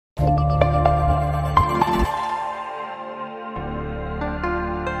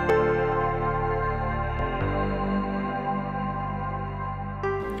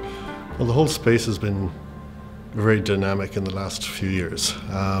the whole space has been very dynamic in the last few years.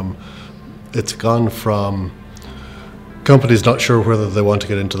 It's gone from companies not sure whether they want to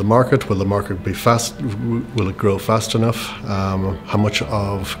get into the market. Will the market be fast? Will it grow fast enough? How much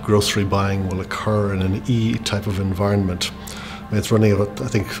of grocery buying will occur in an E-type of environment? It's running about, I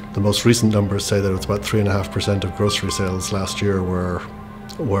think the most recent numbers say that it's about 3.5% of grocery sales last year were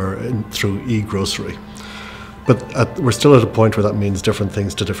through e-grocery. But we're still at a point where that means different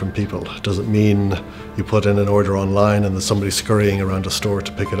things to different people. Does it mean you put in an order online and there's somebody scurrying around a store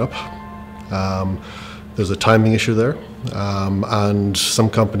to pick it up? There's a timing issue there. And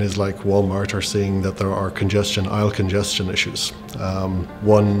some companies like Walmart are seeing that there are aisle congestion issues.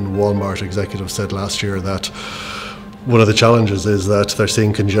 One Walmart executive said last year that one of the challenges is that they're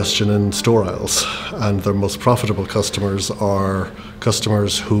seeing congestion in store aisles, and their most profitable customers are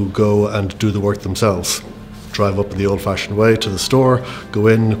customers who go and do the work themselves. Drive up in the old-fashioned way to the store, go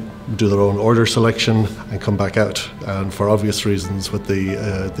in, do their own order selection, and come back out. And for obvious reasons, with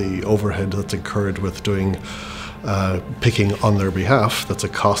the overhead that's incurred with doing picking on their behalf, that's a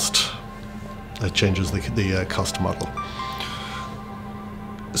cost that changes the cost model.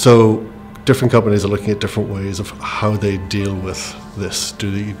 So different companies are looking at different ways of how they deal with this. Do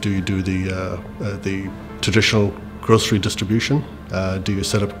you do the traditional grocery distribution? Do you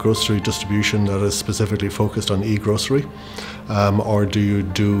set up grocery distribution that is specifically focused on e-grocery? Or do you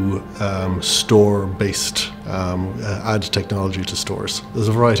do store-based, add technology to stores? There's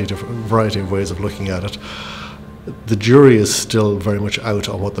a variety of ways of looking at it. The jury is still very much out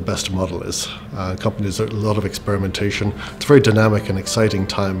on what the best model is. Companies, a lot of experimentation. It's a very dynamic and exciting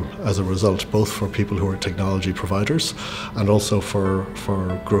time as a result, both for people who are technology providers and also for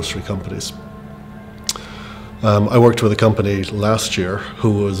grocery companies. I worked with a company last year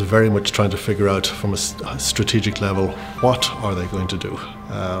who was very much trying to figure out from a strategic level, what are they going to do?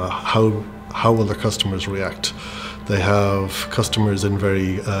 How will their customers react? They have customers in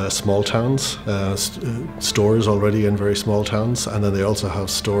very small towns, stores already in very small towns, and then they also have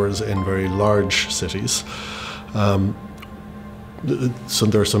stores in very large cities. So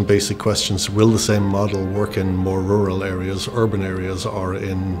there are some basic questions. Will the same model work in more rural areas, urban areas, or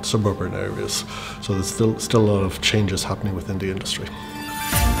in suburban areas? So there's still a lot of changes happening within the industry.